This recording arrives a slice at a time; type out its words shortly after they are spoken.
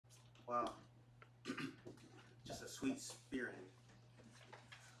Wow. Just a sweet spirit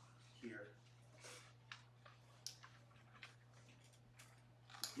here.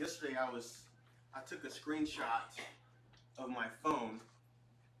 Yesterday I took a screenshot of my phone,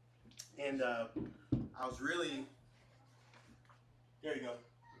 and I was really, there you go.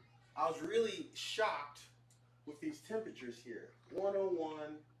 I was really shocked with these temperatures here.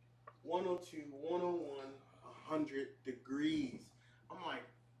 101, 102, 101, 100 degrees. I'm like,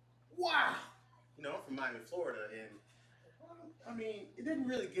 wow. You know, I'm from Miami, Florida, and I mean, it didn't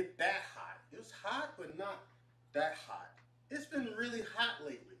really get that hot. It was hot, but not that hot. It's been really hot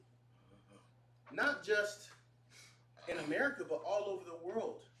lately. Not just in America, but all over the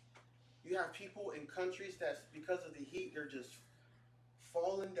world. You have people in countries that's, because of the heat, they're just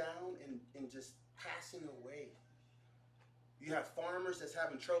falling down and just passing away. You have farmers that's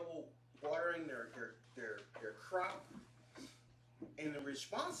having trouble watering their crop. And in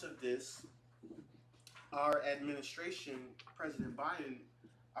response of this, our administration, President Biden,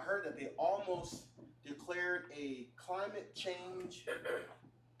 I heard that they almost declared a climate change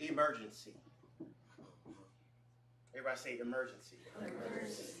emergency. Everybody say emergency.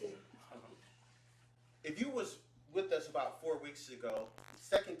 Emergency. If you was with us about 4 weeks ago,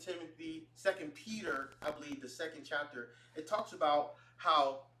 2 Peter, I believe the 2nd chapter, it talks about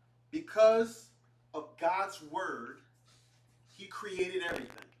how because of God's word, he created everything.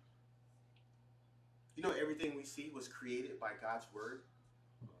 You know, everything we see was created by God's word.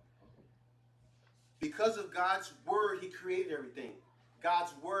 Because of God's word, he created everything.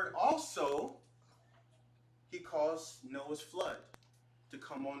 God's word also, he caused Noah's flood to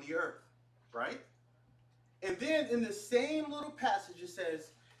come on the earth, right? And then in the same little passage, it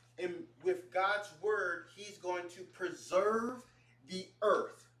says, with God's word, he's going to preserve the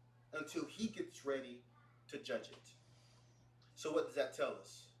earth until he gets ready to judge it. So what does that tell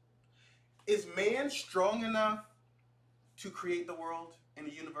us? Is man strong enough to create the world and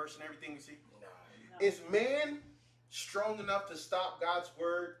the universe and everything we see? No. Is man strong enough to stop God's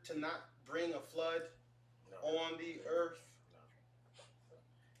word to not bring a flood on the earth?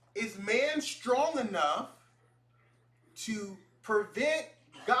 No. Is man strong enough to prevent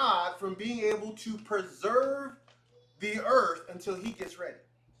God from being able to preserve the earth until he gets ready?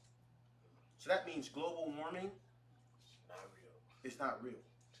 So that means global warming. Not real. It's not real.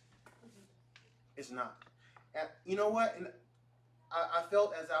 It's not. And you know what? And I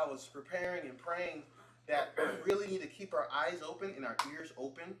felt as I was preparing and praying that we really need to keep our eyes open and our ears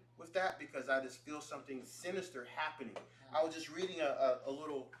open with that, because I just feel something sinister happening. I was just reading a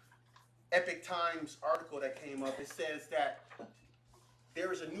little Epic Times article that came up. It says that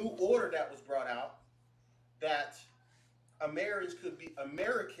there is a new order that was brought out that Americans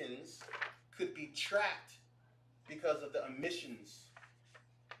could be tracked because of the emissions,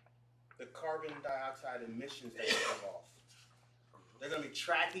 the carbon dioxide emissions that give off. They're going to be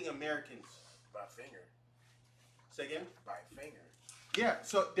tracking Americans. By finger. Say again? By finger. Yeah,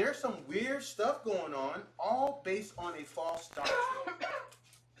 so there's some weird stuff going on, all based on a false doctrine.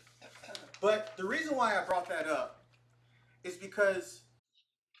 But the reason why I brought that up is because,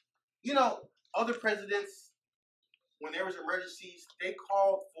 you know, other presidents, when there was emergencies, they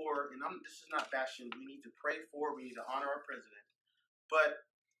called for, and this is not bashing, we need to pray for, we need to honor our president. But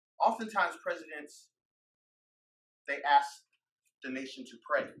oftentimes presidents, they ask the nation to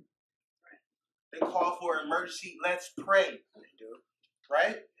pray. They call for an emergency, let's pray. They do.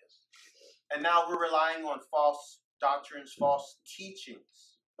 Right? Yes. And now we're relying on false doctrines, false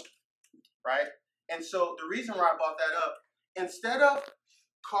teachings. Right? And so the reason why I brought that up, instead of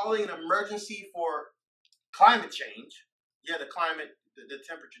calling an emergency for climate change, yeah, the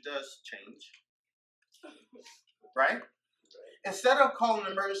temperature does change. Right? Instead of calling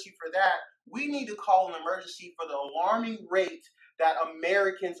an emergency for that, we need to call an emergency for the alarming rate that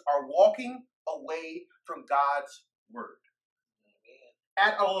Americans are walking away from God's word.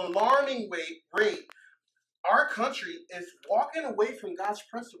 At an alarming rate, our country is walking away from God's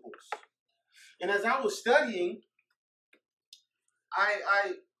principles. And as I was studying,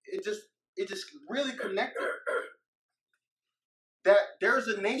 it just really connected that there's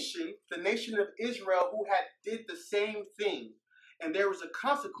a nation, the nation of Israel, who had did the same thing, and there was a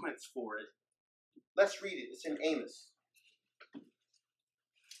consequence for it. Let's read it. It's in Amos.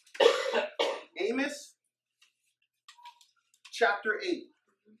 Amos chapter 8.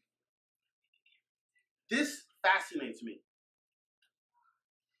 This fascinates me.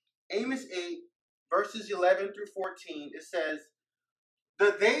 Amos 8, verses 11 through 14, it says,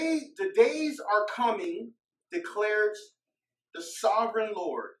 The days are coming, declares the sovereign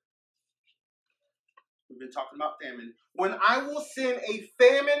Lord. We've been talking about famine. When I will send a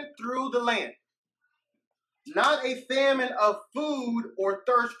famine through the land. Not a famine of food or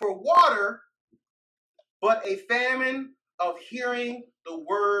thirst for water, but a famine of hearing the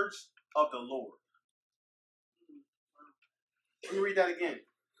words of the Lord. Let me read that again.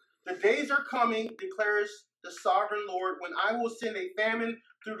 The days are coming, declares the sovereign Lord, when I will send a famine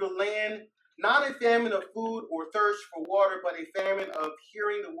through the land, not a famine of food or thirst for water, but a famine of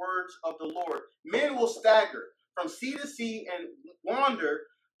hearing the words of the Lord. Men will stagger from sea to sea and wander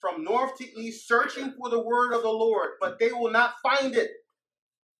from north to east, searching for the word of the Lord, but they will not find it.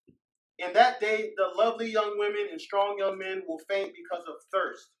 In that day, the lovely young women and strong young men will faint because of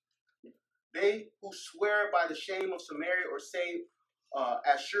thirst. They who swear by the shame of Samaria or say,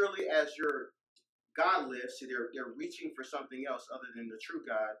 as surely as your God lives, so they're reaching for something else other than the true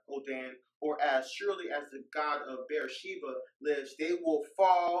God, O Dan, or as surely as the God of Beersheba lives, they will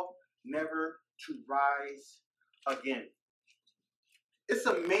fall, never to rise again. It's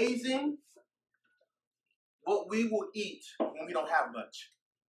amazing what we will eat when we don't have much.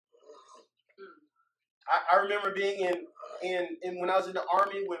 I remember being in when I was in the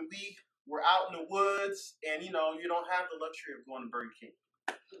army, when we were out in the woods, and you don't have the luxury of going to Burger King.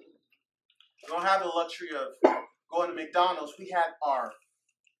 You don't have the luxury of going to McDonald's. We had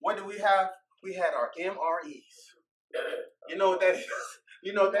what do we have? We had our MREs. You know what that is?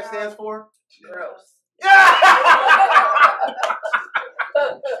 You know what that stands for? Gross. Yeah!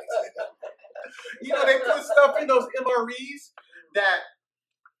 They put stuff in those MREs that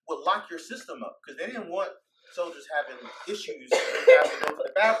would lock your system up because they didn't want soldiers having issues having to go to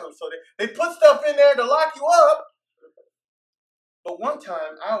the bathroom. So they put stuff in there to lock you up. But one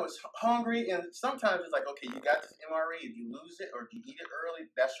time I was hungry, and sometimes it's like, okay, you got this MRE. If you lose it or if you eat it early,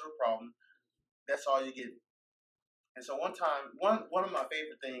 that's your problem. That's all you get. And so one time, one of my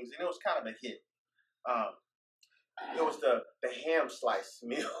favorite things, and it was kind of a hit. It was the ham slice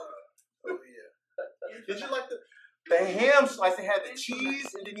meal. Oh yeah. Did you like the ham slice? They had the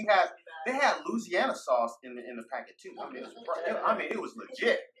cheese, and then they had Louisiana sauce in the packet too. It was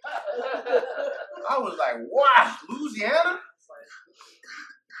legit. I was like, wow, Louisiana.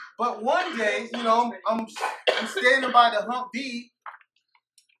 But one day, I'm standing by the Humvee,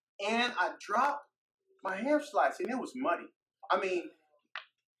 and I dropped my ham slice, and it was muddy.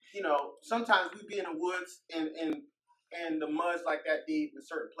 Sometimes we be in the woods, and the mud's like that deep in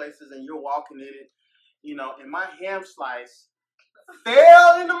certain places, and you're walking in it, and my ham slice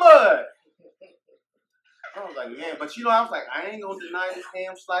fell in the mud. I was like, man, but I was like, I ain't gonna deny this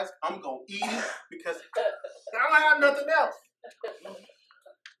ham slice. I'm gonna eat it because I don't have nothing else.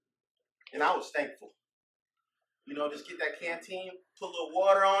 And I was thankful. Just get that canteen, put a little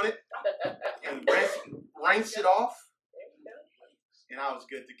water on it, and rinse it off, and I was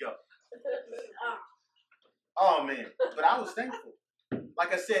good to go. Oh, man. But I was thankful.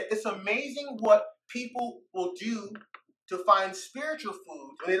 Like I said, it's amazing what people will do to find spiritual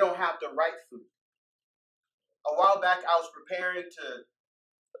food when they don't have the right food. A while back, I was preparing to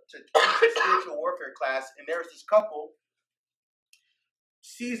teach a spiritual warfare class, and there was this couple,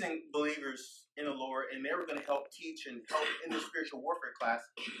 seasoned believers in the Lord, and they were going to help teach and help in the spiritual warfare class.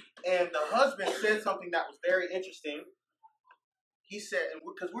 And the husband said something that was very interesting. He said,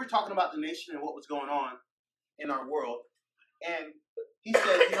 because we were talking about the nation and what was going on in our world, and he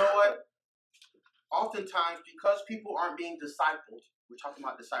said, you know what? Oftentimes, because people aren't being discipled, we're talking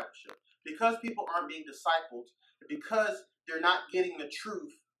about discipleship, because people aren't being discipled, because they're not getting the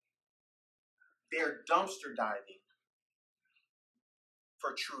truth, they're dumpster diving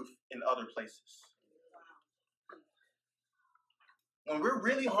for truth in other places. When we're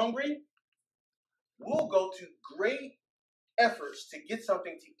really hungry, we'll go to great efforts to get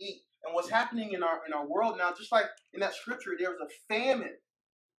something to eat. And what's happening in our world now, just like in that scripture, there was a famine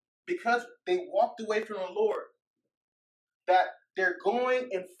because they walked away from the Lord, that they're going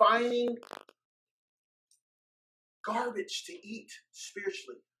and finding garbage to eat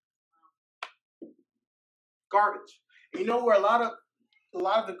spiritually. Garbage. And you know where a lot of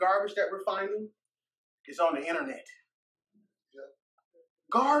the garbage that we're finding is on the internet.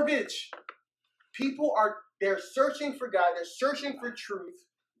 Garbage. People they're searching for God, they're searching for truth.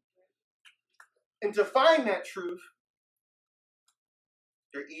 And to find that truth,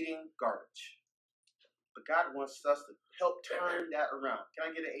 they're eating garbage. But God wants us to help turn that around. Can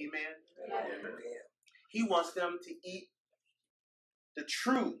I get an amen? Amen. He wants them to eat the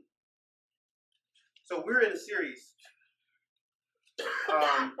truth. So we're in a series.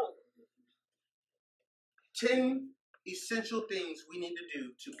 10 essential things we need to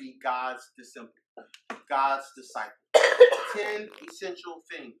do to be God's disciple. 10 essential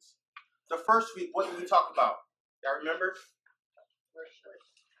things. The first week, what did we talk about? Y'all remember?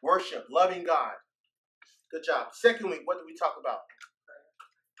 Worship, loving God. Good job. Second week, what did we talk about?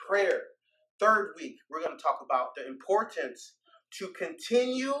 Prayer. Third week, we're going to talk about the importance to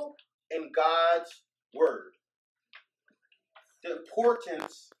continue in God's word. The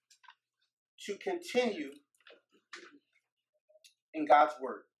importance to continue in God's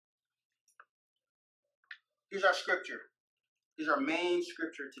word. Here's our scripture. Here's our main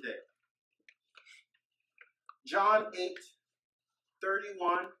scripture today. John 8,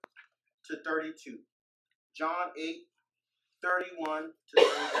 31 to 32. John 8, 31 to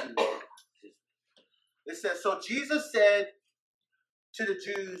 32. It says, so Jesus said to the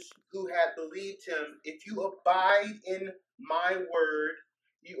Jews who had believed him, if you abide in my word,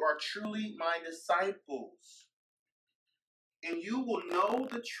 you are truly my disciples. And you will know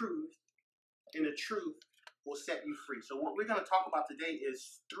the truth, and the truth will set you free. So what we're going to talk about today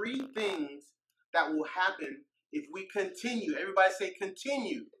is 3 things that will happen if we continue. Everybody say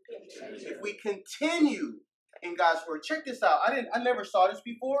continue. If we continue in God's word. Check this out. I never saw this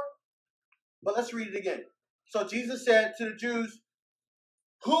before, but let's read it again. So Jesus said to the Jews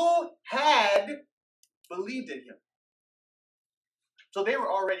who had believed in him. So they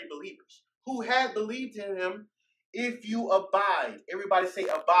were already believers. Who had believed in him, if you abide. Everybody say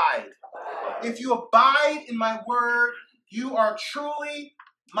abide. If you abide in my word, you are truly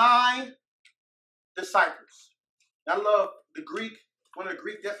my disciples. I love the Greek. One of the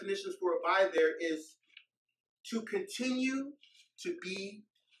Greek definitions for abide there is to continue to be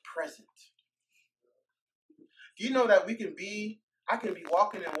present. Do you know that I can be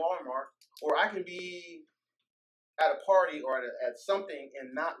walking in Walmart, or I can be at a party or at something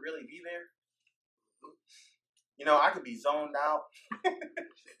and not really be there? You know, I could be zoned out.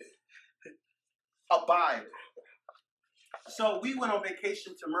 Abide. So we went on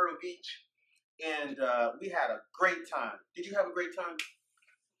vacation to Myrtle Beach, and we had a great time. Did you have a great time?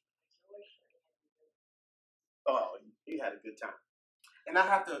 Oh, you had a good time. And I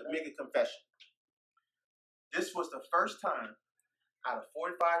have to make a confession. This was the first time out of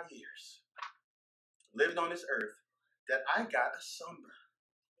 45 years living on this earth that I got a sunburn.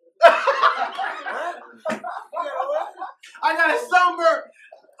 I got a sunburn.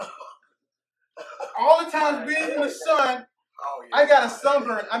 All the times being in the sun, I got a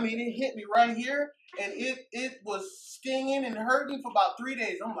sunburn. I mean, it hit me right here, and it was stinging and hurting for about 3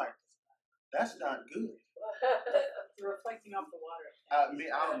 days. I'm like, that's not good. Reflecting off the water. I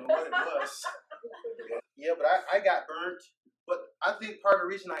don't know what it was. Yeah, but I got burnt. But I think part of the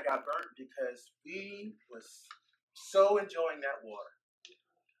reason I got burnt because we was so enjoying that water.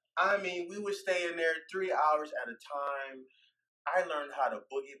 I mean, we were staying there 3 hours at a time. I learned how to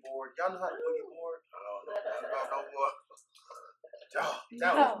boogie board. Y'all know how to boogie board? Oh,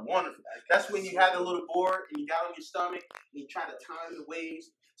 that was wonderful. That's when you had the little board and you got on your stomach and you try to time the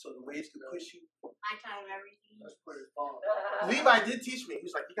waves so the waves could push you. I time everything. That's pretty fun. Levi did teach me. He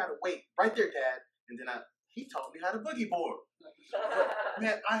was like, you got to wait right there, Dad. And then he taught me how to boogie board. But,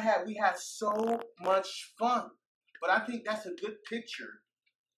 man, we had so much fun. But I think that's a good picture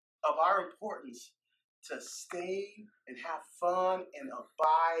of our importance to stay and have fun and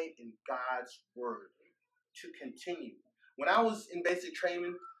abide in God's word, to continue. When I was in basic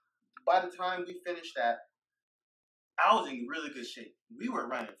training, by the time we finished that, I was in really good shape. We were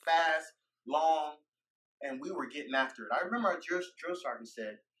running fast, long, and we were getting after it. I remember our drill sergeant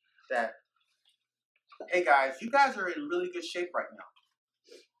said that, hey guys, you guys are in really good shape right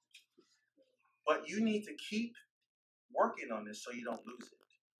now, but you need to keep working on this so you don't lose it.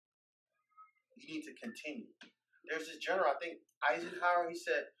 You need to continue. There's this general, I think Eisenhower, he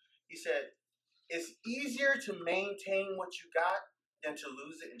said, it's easier to maintain what you got than to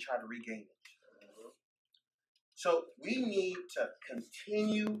lose it and try to regain it. So we need to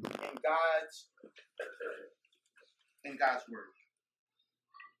continue in God's word.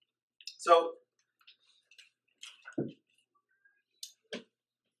 So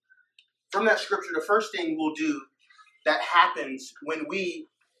from that scripture, the first thing we'll do that happens when we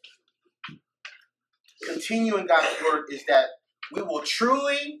continue in God's word is that we will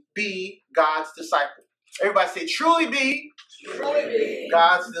truly be God's disciple. Everybody say, truly be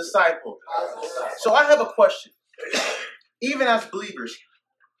God's disciple. So I have a question. Even as believers,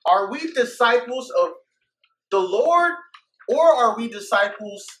 are we disciples of the Lord, or are we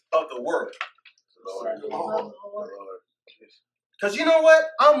disciples of the world? Because you know what?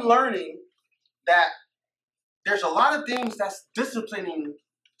 I'm learning that there's a lot of things that's disciplining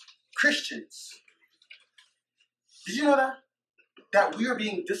Christians. Did you know that? That we are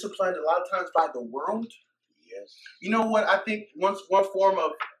being disciplined a lot of times by the world? Yes. You know what I think one form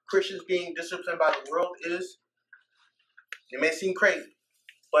of Christians being disciplined by the world is? It may seem crazy.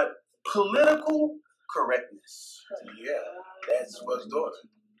 but political correctness. Yeah, that's what's doing it.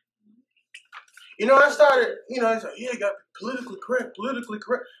 You know, I started, it's like, yeah, you got to be politically correct, politically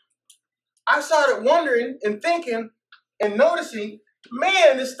correct. I started wondering and thinking and noticing,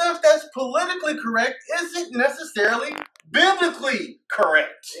 man, the stuff that's politically correct isn't necessarily biblically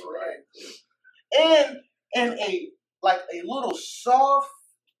correct. Right. And a little soft,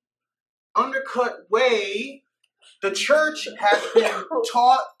 undercut way, the church has been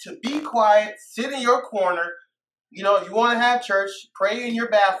taught to be quiet, sit in your corner. You know, if you want to have church, pray in your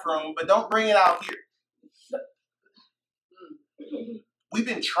bathroom, but don't bring it out here. We've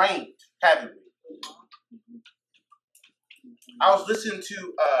been trained, haven't we? I was listening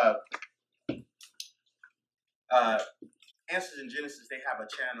to Answers in Genesis. They have a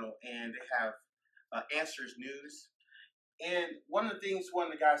channel, and they have Answers News. And one of the things one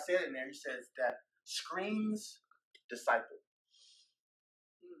of the guys said in there, he says that screens disciple.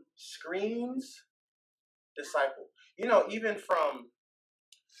 Screens disciple. You know, even from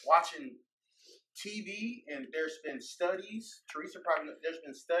watching TV, and there's been studies, Teresa probably knows, there's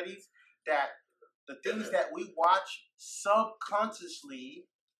been studies that the things that we watch subconsciously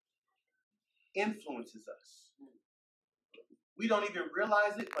influences us. We don't even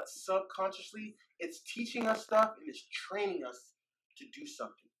realize it, but subconsciously it's teaching us stuff and it's training us to do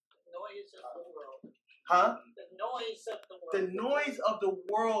something. The noise of the world. Huh? The noise of the world. The noise of the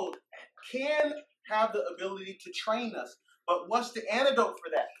world can have the ability to train us. But what's the antidote for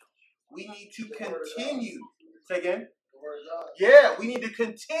that? We need to continue. Say again? Yeah, we need to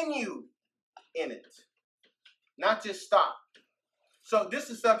continue in it. Not just stop. So this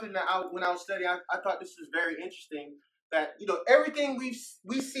is something that when I was studying, I thought this was very interesting. That, you know, everything we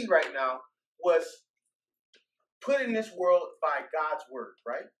see right now was put in this world by God's word,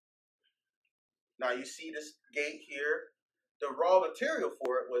 right? Now you see this gate here. The raw material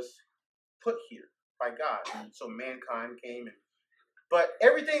for it was put here by God. So mankind came in. But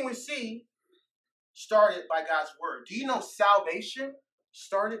everything we see started by God's word. Do you know salvation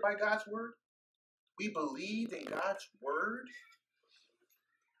started by God's word? We believed in God's word.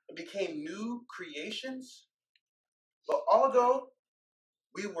 It became new creations. But although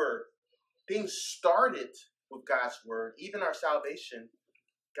things started with God's word, even our salvation,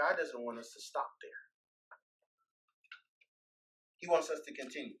 God doesn't want us to stop there. He wants us to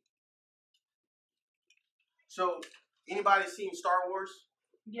continue. So, anybody seen Star Wars?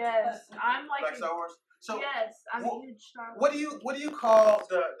 Yes, I'm Like Star Wars? So, yes, I'm a huge Star Wars. What do you call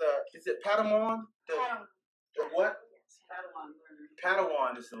the is it Padawan? The what?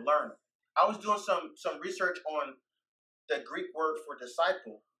 Padawan is the learner. I was doing some research on the Greek word for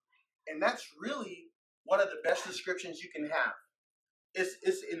disciple, and that's really one of the best descriptions you can have.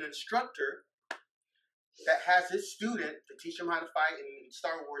 It's an instructor that has his student to teach him how to fight. In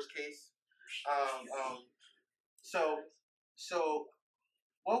Star Wars case, so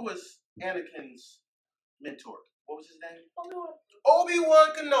what was Anakin's mentor? What was his name?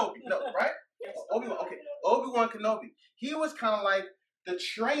 Obi-Wan Kenobi. No, right? Obi-Wan. Okay, Obi-Wan Kenobi. He was kind of like the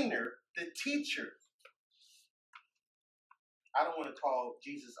trainer, the teacher. I don't want to call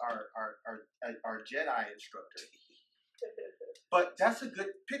Jesus our Jedi instructor, but that's a good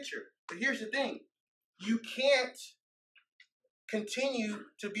picture. But here's the thing: you can't continue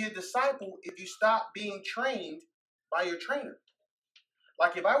to be a disciple if you stop being trained by your trainer.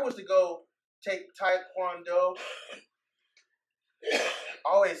 Like if I was to go take Taekwondo,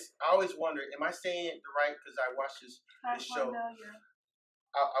 I always wonder, am I saying it right? Because I watched this show.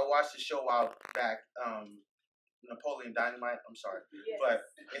 I watched the show a while back. Napoleon Dynamite. I'm sorry, but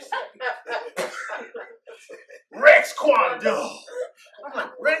it's Rex Kwando. I'm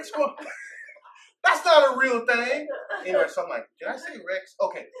like, Rex Kwando. That's not a real thing. Anyway, so I'm like, did I say Rex?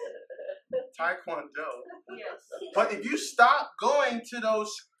 Okay, Taekwondo. Yes. But if you stop going to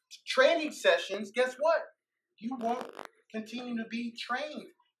those training sessions, guess what? You won't continue to be trained.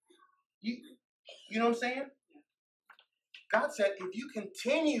 You know what I'm saying? God said, if you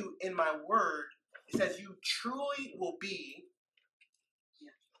continue in my word, it says you truly will be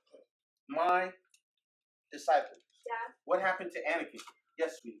my disciple. Dad? What happened to Anakin?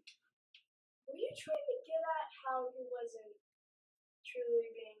 Yes, sweetie. Were you trying to get at how he wasn't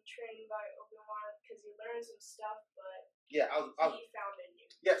truly being trained by Obi-Wan because he learned some stuff, but Yeah, he found it new?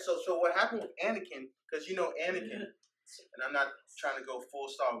 Yeah, so what happened with Anakin, because you know Anakin, and I'm not trying to go full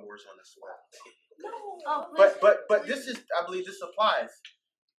Star Wars on this one. No. Oh, But this is, I believe this applies.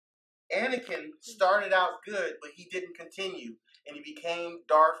 Anakin started out good, but he didn't continue, and he became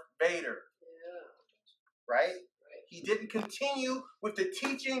Darth Vader. Yeah. Right? He didn't continue with the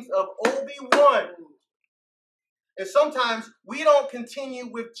teachings of Obi-Wan. And sometimes we don't continue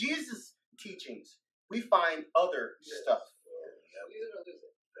with Jesus' teachings. We find other stuff. Use it or lose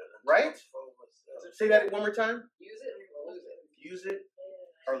it. Right? Say that one more time. Use it or lose it. Use it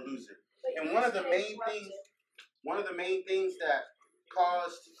or lose it. Like, And use one of the it main corrupt things, it. one of the main things that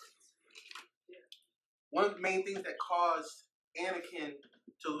caused Anakin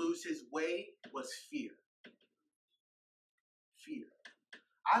to lose his way was fear. Fear.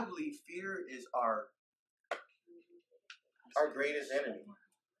 I believe fear is our greatest enemy.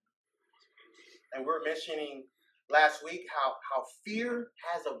 And we're mentioning last week how fear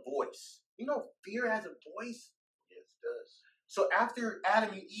has a voice. You know, fear has a voice. Yes, it does. So after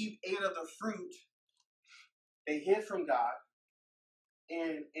Adam and Eve ate of the fruit, they hid from God.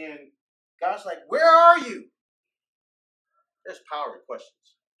 And God's like, where are you? There's power in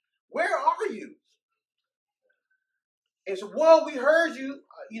questions. Where are you? And so, well, we heard you,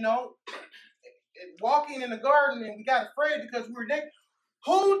 walking in the garden, and we got afraid because we were naked.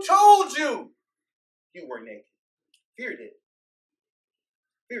 Who told you you were naked? Fear did.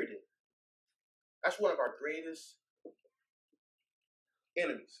 Fear did. That's one of our greatest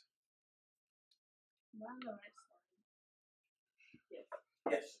enemies.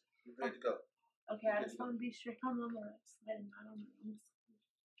 Yes, you're good to go. Okay, I just want to be strict on the lyrics. And I don't know.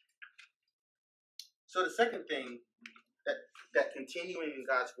 So the second thing that continuing in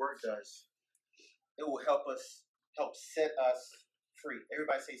God's word does, it will help set us free.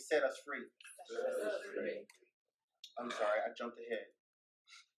 Everybody say, set us free. I'm sorry, I jumped ahead.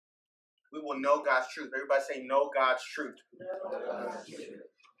 We will know God's truth. Everybody say, know God's truth.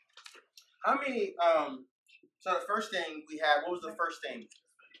 How many, so the first thing we had, what was the first thing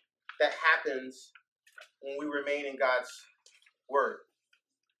that happens when we remain in God's word?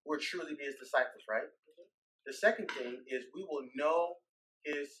 We'll truly be his disciples, right? The second thing is we will know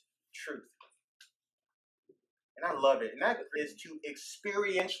his truth. And I love it. And that is to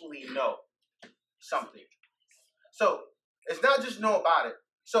experientially know something. So it's not just know about it.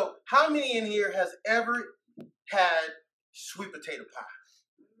 So how many in here has ever had sweet potato pie?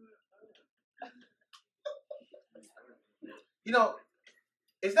 You know,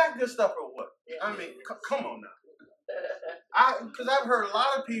 is that good stuff or what? I mean, come on now. Because I've heard a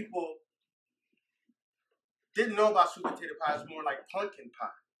lot of people didn't know about sweet potato pie. It's more like pumpkin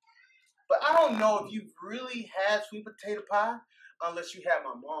pie. But I don't know if you've really had sweet potato pie unless you had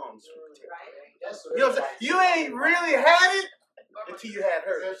my mom's sweet potato pie. That's You know what I'm saying? You ain't really had it until you had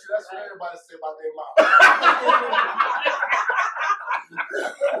hers. That's what everybody say about their mom.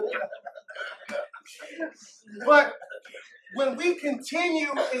 But when we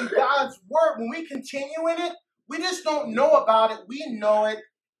continue in God's word, when we continue in it, we just don't know about it. We know it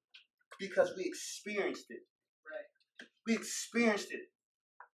because we experienced it. Right. We experienced it.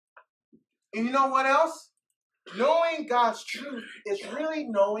 And you know what else? Knowing God's truth is really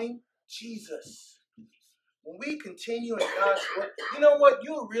knowing Jesus. When we continue in God's word, you know what?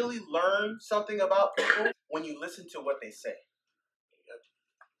 You'll really learn something about people when you listen to what they say.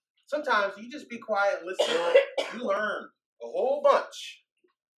 Sometimes you just be quiet and listen. You learn a whole bunch,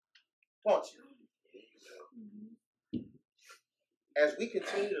 won't you? As we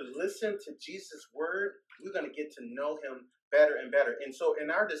continue to listen to Jesus' word, we're going to get to know him better and better. And so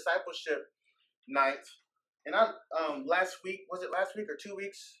in our discipleship night, and last week, was it last week or 2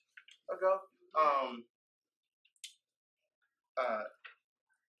 weeks ago?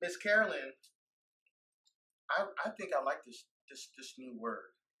 Miss Carolyn, I think I like this new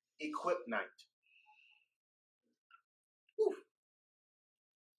word, equip night. Whew.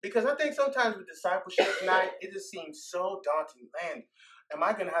 Because I think sometimes with discipleship night, it just seems so daunting. Man, am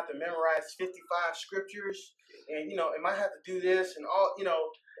I going to have to memorize 55 scriptures? And, am I have to do this and all,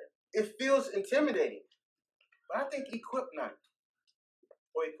 it feels intimidating. But I think equip night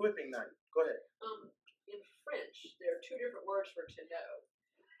or equipping night. Go ahead. In French, there are two different words for to know.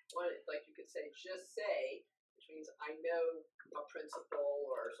 One, like you could say, just say, which means I know a principle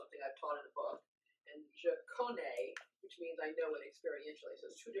or something I've taught in a book. And je connais, which means I know it experientially.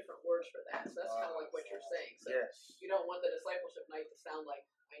 So it's two different words for that. So that's kind of like what you're saying. So yes. You don't want the discipleship night to sound like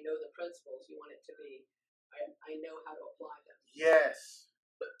I know the principles. You want it to be I know how to apply them. Yes.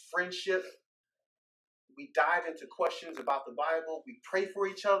 Friendship. We dive into questions about the Bible. We pray for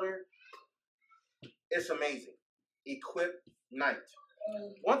each other. It's amazing. Equip night.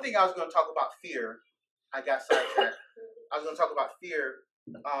 One thing I was going to talk about fear. I got sidetracked. I was going to talk about fear.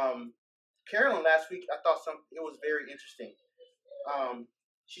 Carolyn last week, I thought it was very interesting.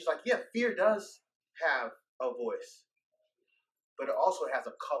 She's like, yeah, fear does have a voice, but it also has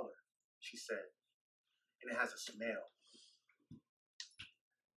a color, she said, and it has a smell.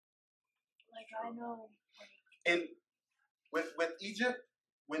 Like, I know, like, And with Egypt,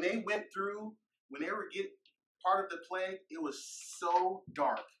 when they went through, when they were getting part of the plague, it was so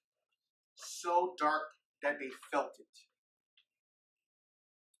dark that they felt it.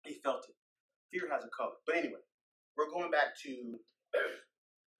 They felt it. Fear has a color. But anyway, we're going back to,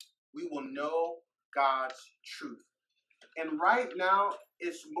 we will know God's truth. And right now,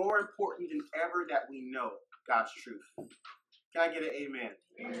 it's more important than ever that we know God's truth. Can I get an amen?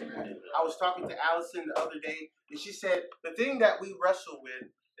 Amen. I was talking to Allison the other day, and she said the thing that we wrestle with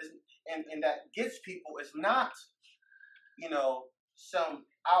is, and that gets people is not, some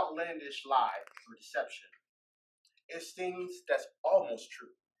outlandish lie or deception. It's things that's almost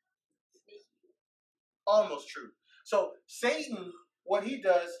true. Almost true. So Satan, what he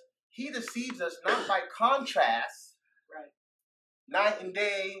does, he deceives us not by contrast, Right. night and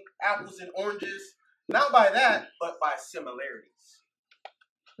day, apples and oranges, not by that, but by similarities.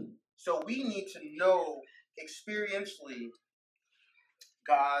 So we need to know experientially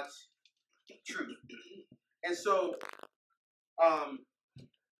God's truth. And so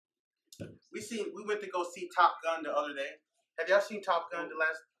we went to go see Top Gun the other day. Have y'all seen Top Gun the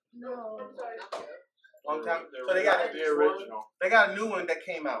last No. long time? So They got the original. They got a new one that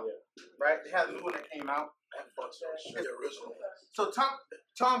came out, right? They had a new one that came out. The original. So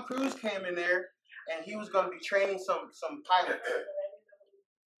Tom Cruise came in there, and he was going to be training some pilots.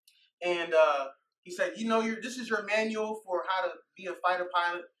 And he said, this is your manual for how to be a fighter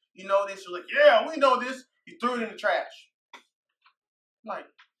pilot. You know this? You're like, yeah, we know this. You threw it in the trash.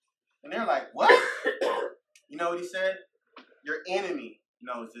 And they're like, what? You know what he said? Your enemy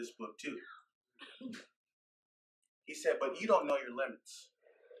knows this book too. He said, but you don't know your limits.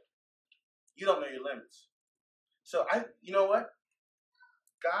 You don't know your limits. So you know what?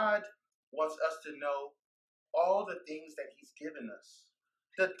 God wants us to know all the things that he's given us.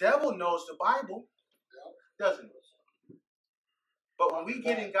 The devil knows the Bible, doesn't he? But when we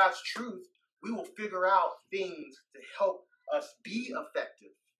get in God's truth, we will figure out things to help us be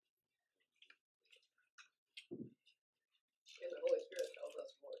effective. And the Holy Spirit tells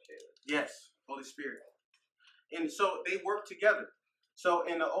us more too. Yes, Holy Spirit. And so they work together. So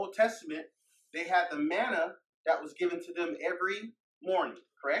in the Old Testament, they had the manna that was given to them every morning,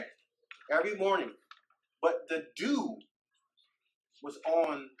 correct? Every morning. But the dew was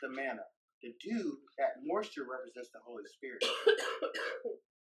on the manna. The dew, that moisture represents the Holy Spirit.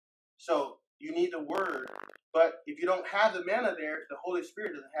 So you need the word, but if you don't have the manna there, the Holy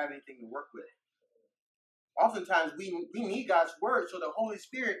Spirit doesn't have anything to work with. Oftentimes we need God's word so the Holy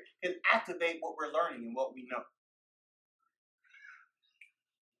Spirit can activate what we're learning and what we know.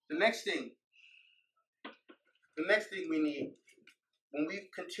 The next thing we need when we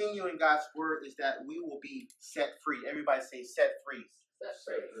continue in God's word is that we will be set free. Everybody say set free.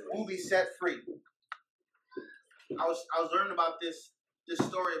 Set free. We'll be set free. I was learning about this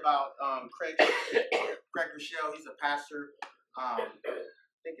story about Craig Rochelle. He's a pastor. I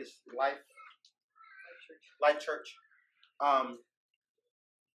think it's Life Church.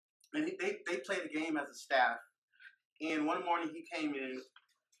 And they played a game as a staff. And one morning he came in,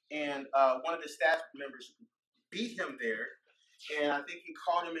 and one of the staff members beat him there. And I think he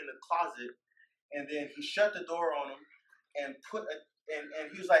caught him in the closet, and then he shut the door on him and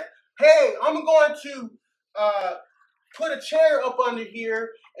and he was like, "Hey, I'm going to put a chair up under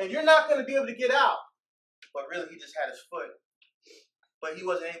here, and you're not going to be able to get out." But really, he just had his foot, but he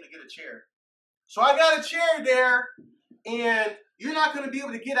wasn't able to get a chair. So I got a chair there, and you're not going to be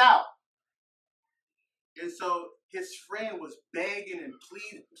able to get out. And so his friend was begging and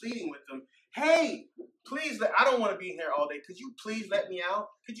pleading with him. Hey, please, I don't want to be here all day. Could you please let me out?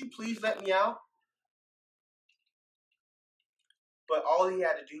 Could you please let me out? But all he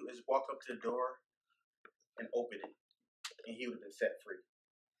had to do is walk up to the door and open it, and he would have been set free.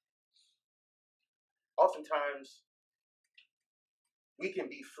 Oftentimes, we can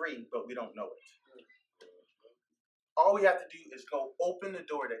be free, but we don't know it. All we have to do is go open the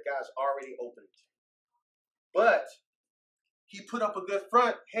door that God's already opened. But he put up a good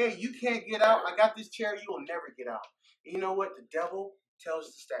front. Hey, you can't get out. I got this chair. You will never get out. And you know what? The devil tells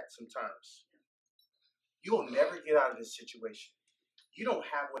us that sometimes. You will never get out of this situation. You don't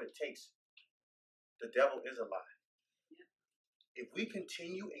have what it takes. The devil is a lie. If we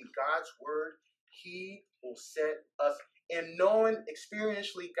continue in God's word, he will set us. And knowing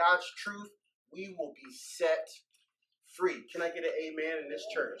experientially God's truth, we will be set free. Can I get an amen in this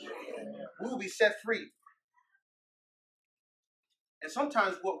church? We will be set free. And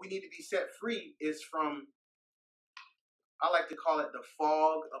sometimes what we need to be set free is from, I like to call it the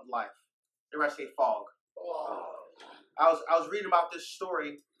fog of life. Everybody say fog. Oh. I was reading about this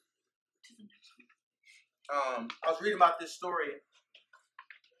story I was reading about this story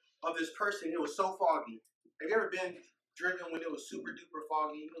of this person. It was so foggy. Have you ever been driven when it was super duper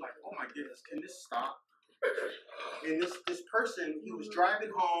foggy? You're like, oh my goodness, can this stop? And this person, he was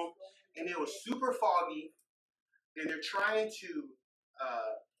driving home, and it was super foggy, and they're trying to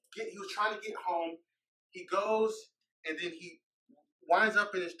he was trying to get home. He goes, and then he winds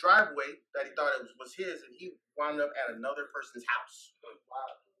up in his driveway that he thought it was his, and he wound up at another person's house.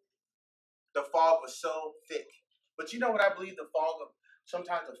 Wow. The fog was so thick. But you know what I believe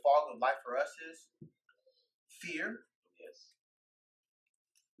sometimes the fog of life for us is? Fear, yes,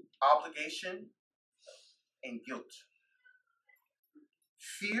 obligation, and guilt.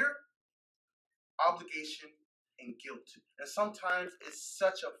 Fear, obligation, and guilt. And sometimes it's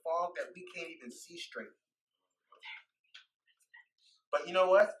such a fog that we can't even see straight. But you know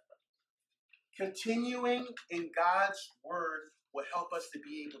what? Continuing in God's word will help us to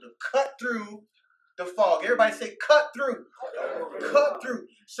be able to cut through the fog. Everybody say cut through. Cut through.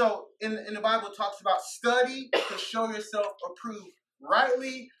 So in the Bible it talks about study to show yourself approved.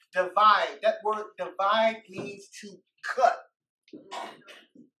 Rightly divide. That word divide means to cut.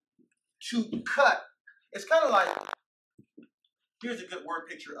 To cut. It's kind of like, here's a good word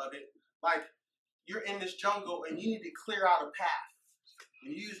picture of it. Like you're in this jungle and you need to clear out a path.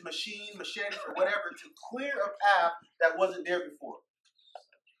 You use machetes, or whatever to clear a path that wasn't there before.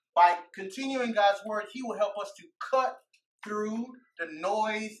 By continuing God's word, He will help us to cut through the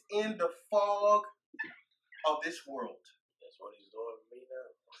noise in the fog of this world. That's what He's doing for me now.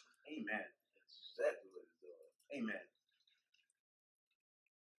 Amen. That's exactly what He's doing. Amen.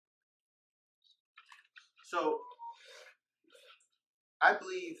 So, I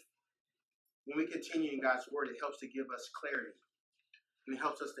believe when we continue in God's word, it helps to give us clarity. And it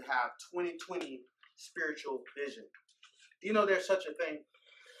helps us to have 2020 spiritual vision. Do you know there's such a thing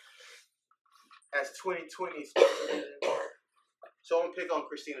as 2020 spiritual vision? So I'm going to pick on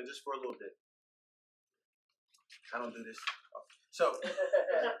Christina just for a little bit. I don't do this. So,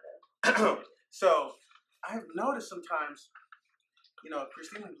 so I've noticed sometimes,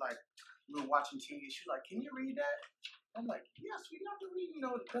 Christina's like, we were watching TV. She's like, can you read that? I'm like, yes, we have to read.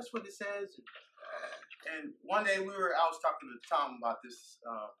 That's what it says. And one day I was talking to Tom about this.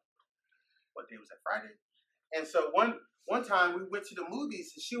 What day was that? Friday. And so one time we went to the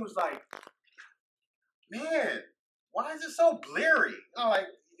movies, and she was like, "Man, why is it so blurry?" I'm like,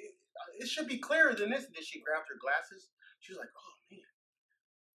 "It should be clearer than this." And then she grabbed her glasses. She was like, "Oh man,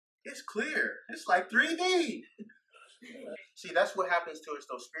 it's clear. It's like 3D." See, that's what happens to us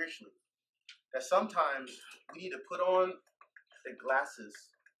though spiritually. That sometimes we need to put on the glasses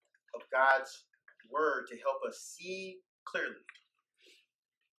of God's word to help us see clearly.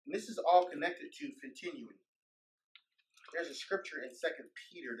 And this is all connected to continuing. There's a scripture in 2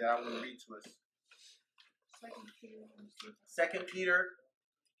 Peter that I want to read to us. 2 Peter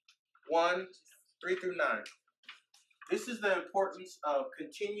 1, 3 through 9. This is the importance of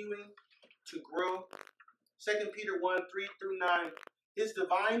continuing to grow. 2 Peter 1, 3 through 9. His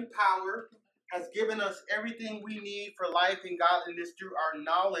divine power has given us everything we need for life and godliness through our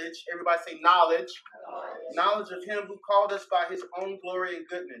knowledge. Everybody say knowledge. Knowledge of Him who called us by His own glory and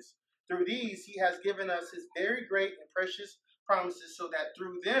goodness. Through these, He has given us His very great and precious promises so that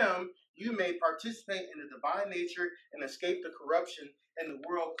through them you may participate in the divine nature and escape the corruption in the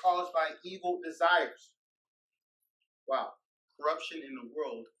world caused by evil desires. Wow. Corruption in the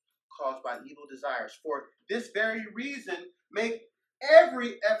world caused by evil desires. For this very reason, make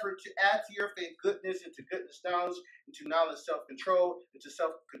every effort to add to your faith goodness, and to goodness knowledge, and to knowledge self-control, and to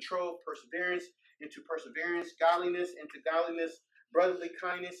self-control perseverance, and to perseverance godliness, and to godliness brotherly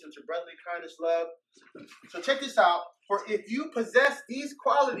kindness, and to brotherly kindness love. So check this out. For if you possess these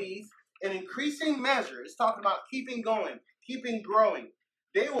qualities in increasing measure, it's talking about keeping going, keeping growing,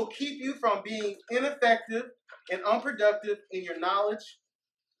 they will keep you from being ineffective and unproductive in your knowledge.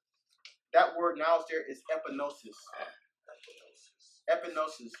 That word knowledge there is epinosis.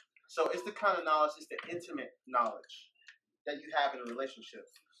 Epinosis. So it's the kind of knowledge, it's the intimate knowledge that you have in a relationship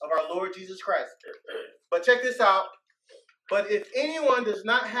of our Lord Jesus Christ. But check this out. But if anyone does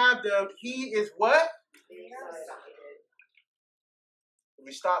not have them, he is what? If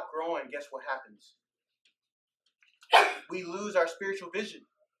we stop growing, guess what happens? We lose our spiritual vision.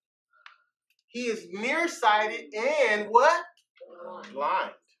 He is nearsighted and what?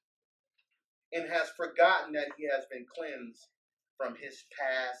 Blind. And has forgotten that he has been cleansed from his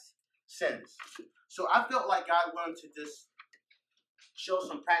past sins. So I felt like God wanted to just show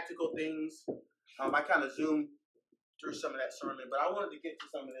some practical things. I kind of zoomed through some of that sermon, but I wanted to get to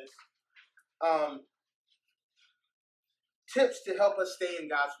some of this. tips to help us stay in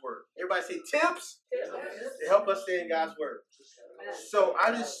God's word. Everybody say tips to help us stay in God's word. So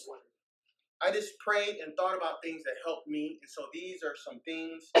I just prayed and thought about things that helped me. And so these are some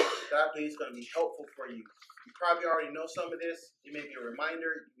things that I believe is going to be helpful for you. You probably already know some of this. It may be a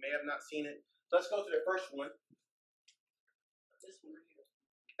reminder. You may have not seen it. Let's go to the first one.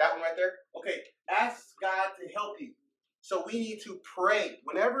 That one right there? Okay. Ask God to help you. So we need to pray.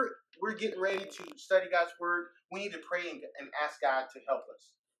 Whenever we're getting ready to study God's word, we need to pray and ask God to help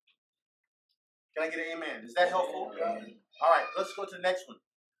us. Can I get an amen? Is that helpful? All right. Let's go to the next one.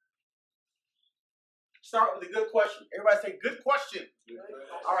 Start with a good question. Everybody say, good question.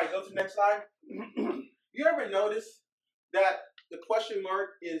 All right, go to the next slide. You ever notice that the question mark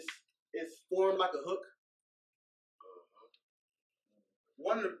is formed like a hook?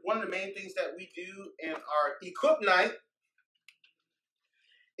 One of the main things that we do in our Equip Night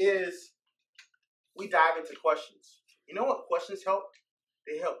is we dive into questions. You know what questions help?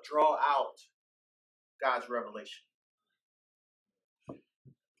 They help draw out God's revelation.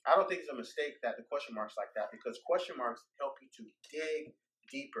 I don't think it's a mistake that the question marks like that, because question marks help you to dig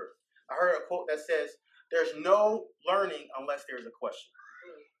deeper. I heard a quote that says, there's no learning unless there's a question.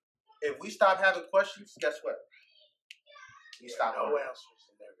 If we stop having questions, guess what? We stop learning.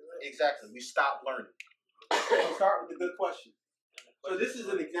 Exactly. We stop learning. So start with a good question. So this is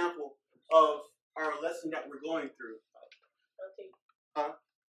an example of our lesson that we're going through. Huh?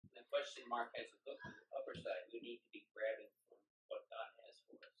 The question mark has a hook on the upper side. We need to be grabbing from what God has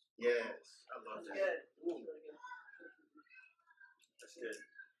for us. Yes, I love that. Good. That's good.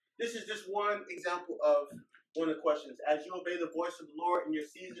 This is just one example of one of the questions. As you obey the voice of the Lord in your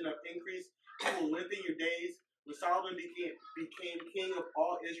season of increase, you will lengthen your days. When Solomon became king of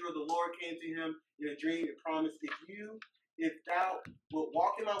all Israel, the Lord came to him in a dream and promised, if thou wilt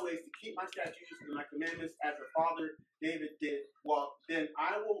walk in my ways to keep my statutes and my commandments as the father David did, well, then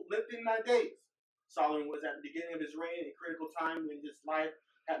I will lengthen thy days. Solomon was at the beginning of his reign, a critical time when his life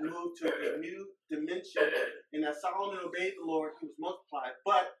had moved to a new dimension, and as Solomon obeyed the Lord, he was multiplied.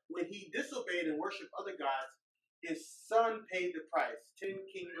 But when he disobeyed and worshipped other gods, his son paid the price. 10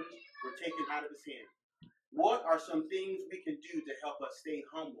 kingdoms were taken out of his hand. What are some things we can do to help us stay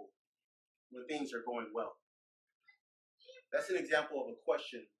humble when things are going well? That's an example of a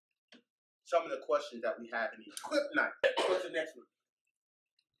question. Some of the questions that we have in the Equip Night. What's the next one?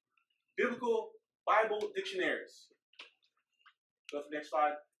 Biblical Bible dictionaries. Go to the next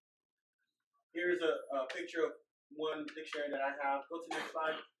slide. Here's a picture of one dictionary that I have. Go to the next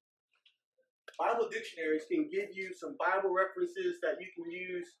slide. Bible dictionaries can give you some Bible references that you can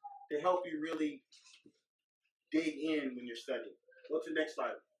use to help you really dig in when you're studying. Go to the next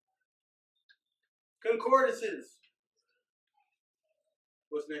slide. Concordances.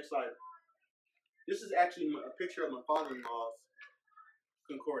 What's the next slide? This is actually a picture of my father-in-law's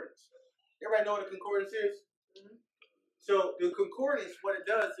concordance. Everybody know what a concordance is? Mm-hmm. So the concordance, what it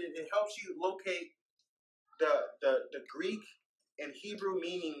does is it helps you locate the Greek and Hebrew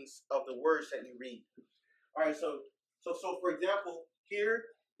meanings of the words that you read. All right, so for example, here,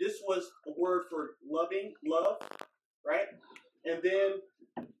 this was a word for loving, love, right? And then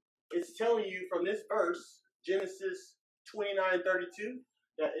it's telling you from this verse, Genesis 29:32,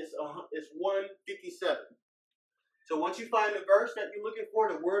 that it's 157. So once you find the verse that you're looking for,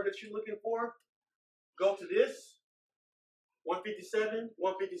 the word that you're looking for, go to this, 157,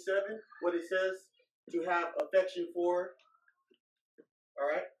 what it says to have affection for, all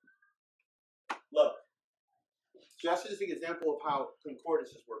right? Love. So that's just an example of how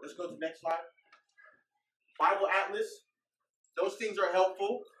concordances work. Let's go to the next slide. Bible Atlas. Those things are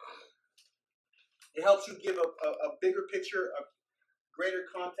helpful. It helps you give a bigger picture, a greater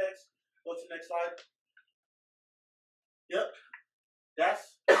context. Go to the next slide. Yep.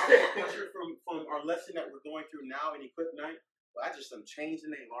 That's a picture from our lesson that we're going through now in Equip Night. Well, I just changed the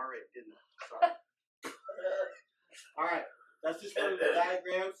name already, didn't I? Sorry. All right. That's just one of the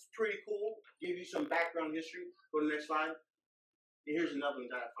diagrams. Pretty cool. Give you some background history. Go to the next slide. And here's another one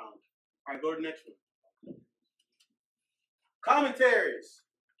that I found. All right, go to the next one. Commentaries.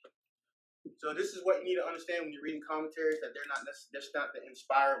 So this is what you need to understand when you're reading commentaries, that that's not the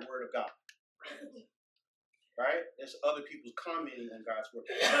inspired word of God. Right? There's other people's commenting on God's word.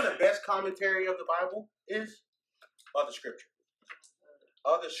 You know the best commentary of the Bible is other scripture.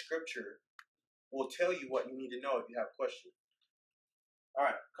 Other scripture will tell you what you need to know if you have questions. All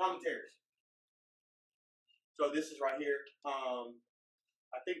right, commentaries. So this is right here. I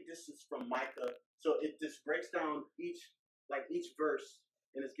think this is from Micah. So it just breaks down each verse,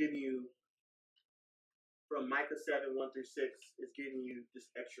 and it's giving you from Micah 7, 1 through 6. It's giving you this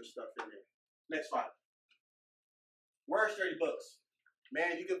extra stuff in there. Next slide. Word study books.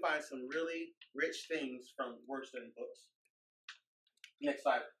 Man, you can find some really rich things from word study books. Next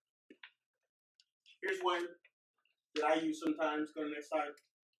slide. Here's one that I use sometimes. Go to the next slide.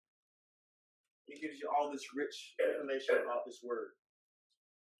 It gives you all this rich information about this word.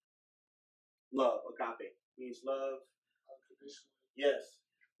 Love, agape, means love. Yes,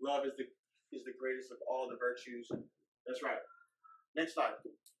 love is the greatest of all the virtues. That's right. Next slide.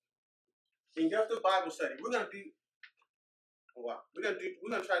 Inductive Bible study. We're gonna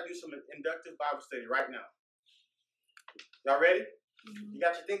try to do some inductive Bible study right now. Y'all ready? You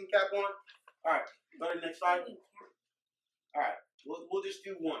got your thinking cap on? All right. Go to the next slide. All right. We'll just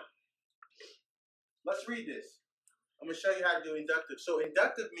do one. Let's read this. I'm going to show you how to do inductive. So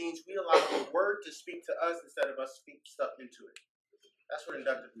inductive means we allow the word to speak to us instead of us speak stuff into it. That's what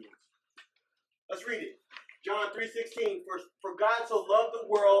inductive means. Let's read it. John 3:16. For God so loved the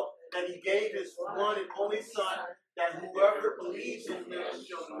world that he gave his one and only Son, that whoever believes in him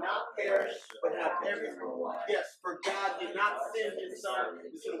shall not perish, but have everything. Yes, for God did not send his Son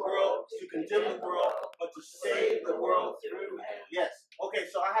into the world to condemn the world, but to save the world through him. Yes. Okay,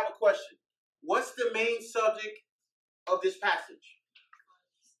 so I have a question. What's the main subject of this passage?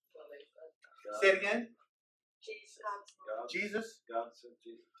 Say it again. Jesus. God sent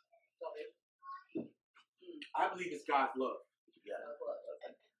Jesus. I believe it's God's love. Yeah.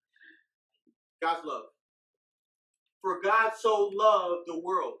 God's love. For God so loved the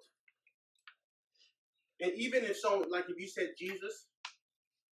world. And even if someone, like if you said Jesus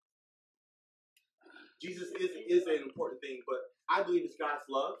is an important thing, but I believe it's God's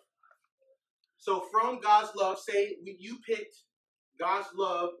love. So from God's love, say you picked God's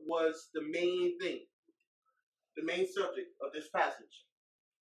love was the main thing, the main subject of this passage.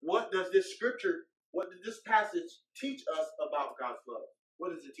 What did this passage teach us about God's love?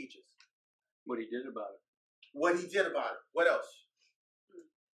 What does it teach us? What he did about it. What he did about it. What else?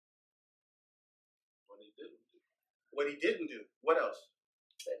 What he didn't do. What he didn't do. What else?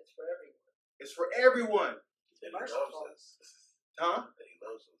 It's for everyone. It's for everyone. That he loves us. Huh? That he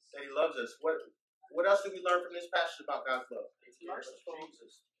loves us. That he loves us. What else do we learn from this passage about God's love? It's merciful.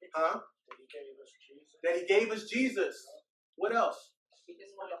 Huh? That he gave us Jesus. That he gave us Jesus. What else? He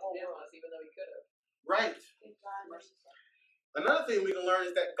didn't want to condemn us, even though he could have. Right. Merciful. Another thing we can learn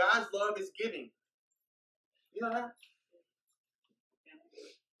is that God's love is giving. You know that?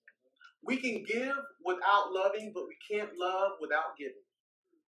 We can give without loving, but we can't love without giving.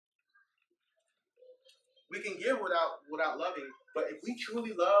 We can give without loving, but if we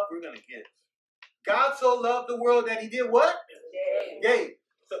truly love, we're going to give. God so loved the world that he did what? Gave.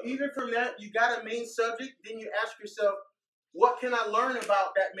 So even from that, you got a main subject, then you ask yourself, what can I learn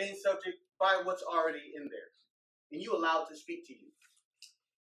about that main subject by what's already in there? And you allow it to speak to you.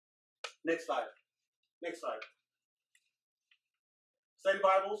 Next slide. Next slide. Study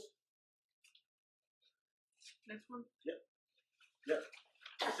Bibles. Next one. Yep.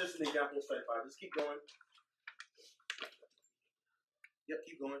 It's just an example of study Bible. Just keep going. Yep,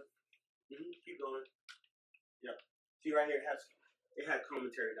 keep going. Keep going. Yep. See right here, it had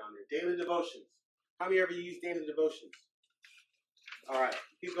commentary down there. Daily devotions. How many ever use daily devotions? All right,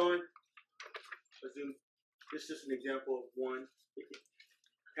 keep going. Let's do. This is just an example of one.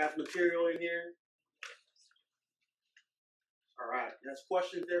 Has material in here. All right, that's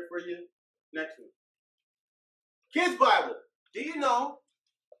questions there for you. Next one. Kids Bible. Do you know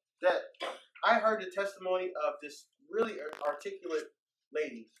that I heard the testimony of this really articulate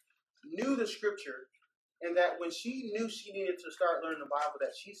lady, knew the scripture, and that when she knew she needed to start learning the Bible,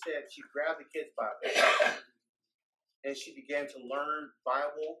 that she said she grabbed the Kids Bible and she began to learn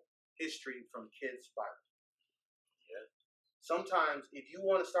Bible history from Kids Bible. Yeah. Sometimes, if you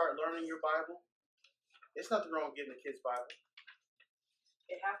want to start learning your Bible, there's nothing wrong with getting a Kids Bible.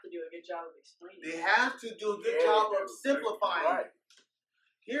 They have to do a good job of explaining. They have to do a good job of simplifying. Right.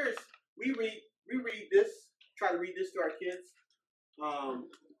 We read this, try to read this to our kids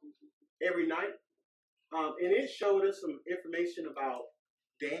every night. And it showed us some information about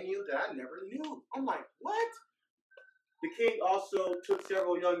Daniel that I never knew. I'm like, what? The king also took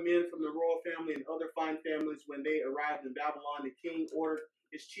several young men from the royal family and other fine families. When they arrived in Babylon, the king ordered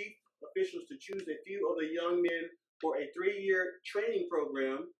his chief officials to choose a few of the young men for a 3-year training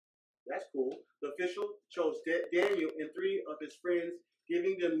program. That's cool. The official chose Daniel and 3 of his friends,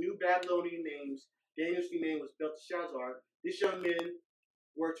 giving them new Babylonian names. Daniel's new name was Belteshazzar. These young men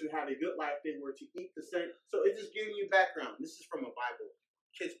were to have a good life. They were to eat the same. So it's just giving you background. This is from a Bible,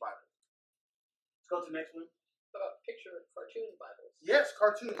 Kids Bible. Let's go to the next one. What about picture cartoon Bibles? Yes,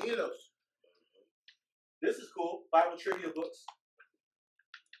 cartoon Amos. This is cool. Bible trivia books.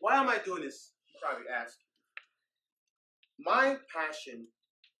 Why am I doing this? You probably ask. My passion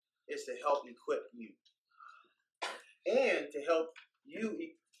is to help equip you. And to help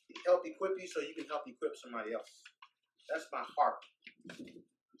equip you so you can help equip somebody else. That's my heart.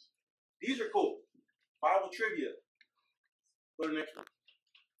 These are cool. Bible trivia. Go to the next one.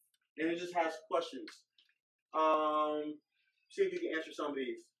 And it just has questions. See if you can answer some of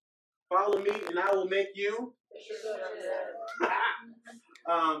these. Follow me and I will make you.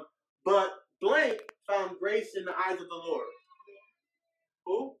 But blank found grace in the eyes of the Lord.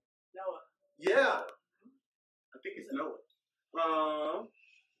 Who? Noah. Yeah. I think it's Noah.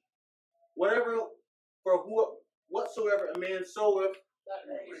 Whatsoever a man soweth.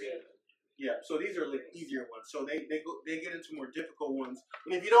 Yeah, so these are like easier ones. So they get into more difficult ones.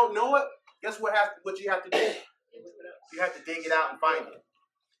 And if you don't know it, guess what you have to do? You have to dig it out and find it.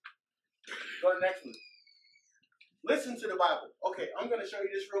 Go to the next one. Listen to the Bible. Okay, I'm going to show you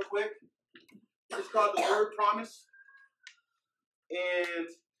this real quick. It's called the Word Promise. And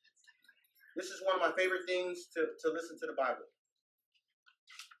this is one of my favorite things to listen to the Bible.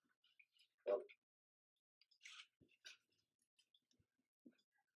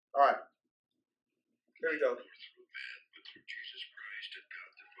 All right. Here we go. Through Jesus Christ and God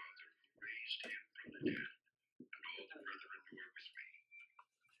the Father, who raised him from the dead, and all the brethren who are with me.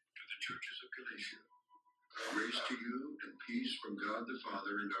 To the churches of Galatia, grace to you and peace from God the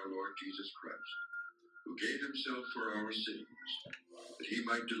Father and our Lord Jesus Christ, who gave himself for our sins, that he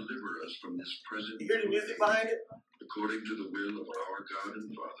might deliver us from this present You hear the music behind it? according to the will of our God and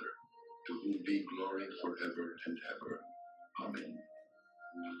Father, to whom be glory forever and ever. Amen.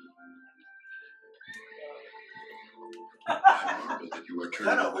 I marvel that you are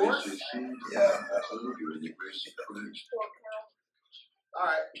turning away so soon from God and clothe you in the grace of Christ. All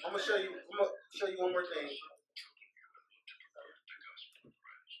right, I'm gonna show you one more thing.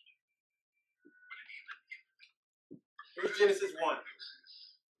 Here's Genesis 1.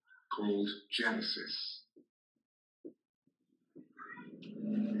 Called Genesis.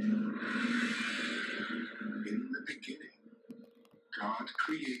 In the beginning, God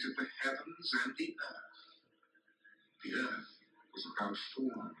created the heavens and the earth. The earth was without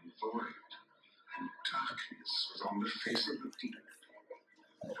form and void, and darkness was on the face of the deep.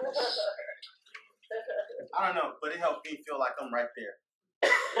 I don't know, but it helps me feel like I'm right there.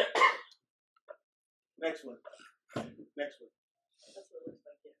 Next one. Next one. That's what it looks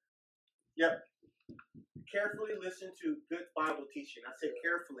like, Yep. yeah. Carefully listen to good Bible teaching. I say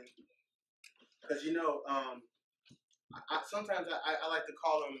carefully because sometimes I like to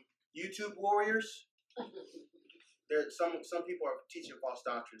call them YouTube warriors. There, some people are teaching false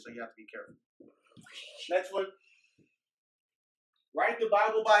doctrine, so you have to be careful. Next one. Write the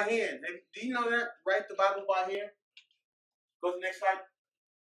Bible by hand. Do you know that? Write the Bible by hand. Go to the next slide.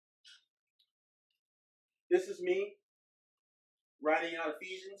 This is me writing out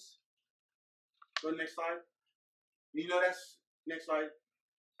Ephesians. Go to the next slide. You know that's next slide.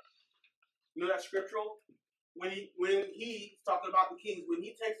 You know that's scriptural. When he's talking about the kings, when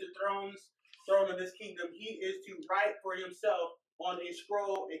he takes the throne of this kingdom, he is to write for himself on a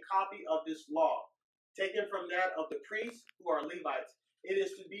scroll a copy of this law, taken from that of the priests who are Levites. It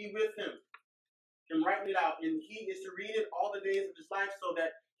is to be with him writing it out, and he is to read it all the days of his life, so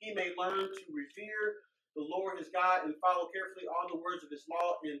that he may learn to revere the Lord his God and follow carefully all the words of his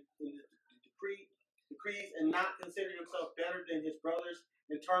law and the decrees, and not consider himself better than his brothers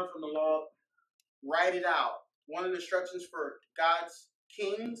and turn from the law. Write it out. One of the instructions for God's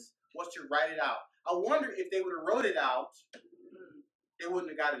kings was to write it out. I wonder if they would have wrote it out, they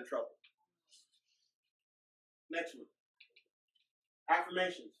wouldn't have got in trouble. Next one.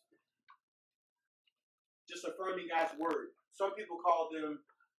 Affirmations. Just affirming God's word. Some people call them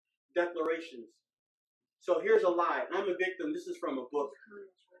declarations. So here's a lie. I'm a victim. This is from a book.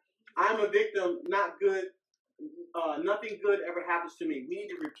 I'm a victim, not good. Nothing good ever happens to me. We need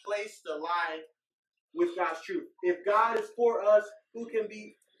to replace the lie with God's truth. If God is for us, who can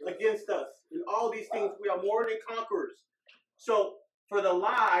be against us? In all these things, we are more than conquerors. So for the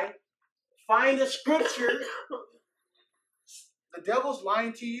lie, find a scripture. The devil's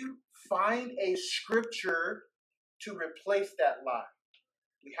lying to you. Find a scripture to replace that lie.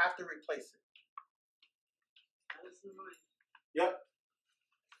 We have to replace it. Yep.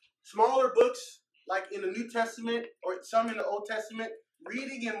 Smaller books, like in the New Testament or some in the Old Testament, read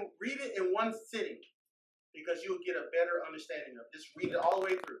it in one sitting, because you'll get a better understanding of it. Just read it all the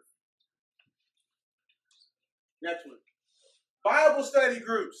way through. Next one. Bible study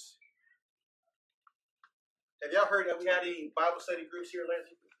groups. Have y'all heard that we had any Bible study groups here,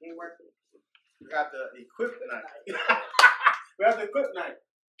 Lindsay? Anywhere? We got the equip night. We have the equip night.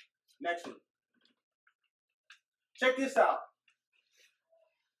 Next one. Check this out.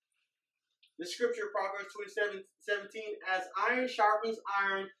 The scripture, Proverbs 27:17, as iron sharpens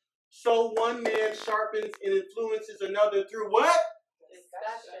iron, so one man sharpens and influences another through what?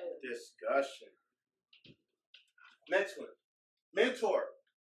 Discussion. Next one. Mentor.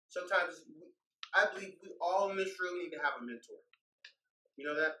 Sometimes I believe we all in this room need to have a mentor. You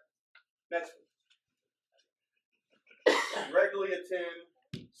know that? Next one. Regularly attend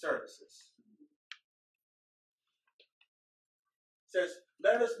services. It says,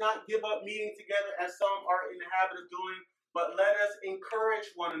 let us not give up meeting together as some are in the habit of doing, but let us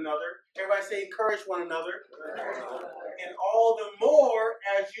encourage one another. Everybody say encourage one another. And all the more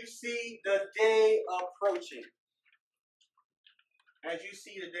as you see the day approaching. As you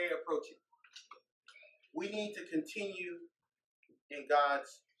see the day approaching. We need to continue in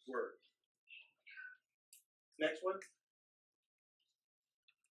God's word. Next one.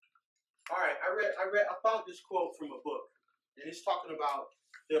 All right, I found this quote from a book, and it's talking about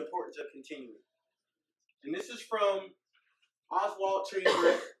the importance of continuing. And this is from Oswald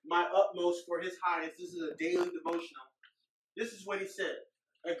Chambers, My Utmost for His Highest. This is a daily devotional. This is what he said.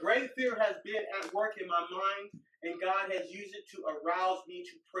 A great fear has been at work in my mind, and God has used it to arouse me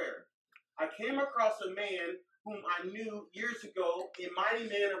to prayer. I came across a man whom I knew years ago, a mighty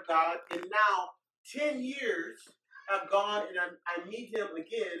man of God, and now 10 years have gone, and I meet him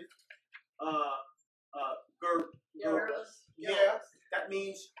again. Yeah, that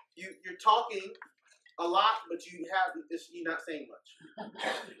means you're talking a lot, but you're not saying much.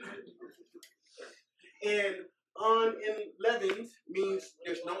 And unenlivened means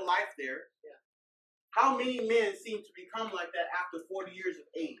there's no life there. How many men seem to become like that after 40 years of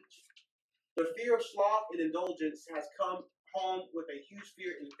age? The fear of sloth and indulgence has come home with a huge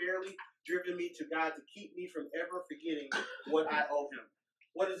fear and fairly driven me to God to keep me from ever forgetting what I owe him.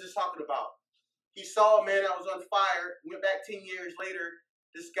 What is this talking about? He saw a man that was on fire, went back 10 years later,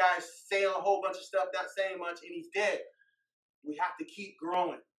 this guy's saying a whole bunch of stuff, not saying much, and he's dead. We have to keep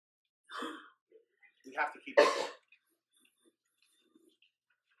growing. We have to keep growing.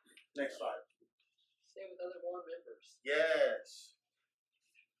 Next slide. Stay with other more members. Yes.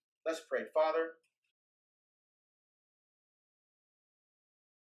 Let's pray. Father,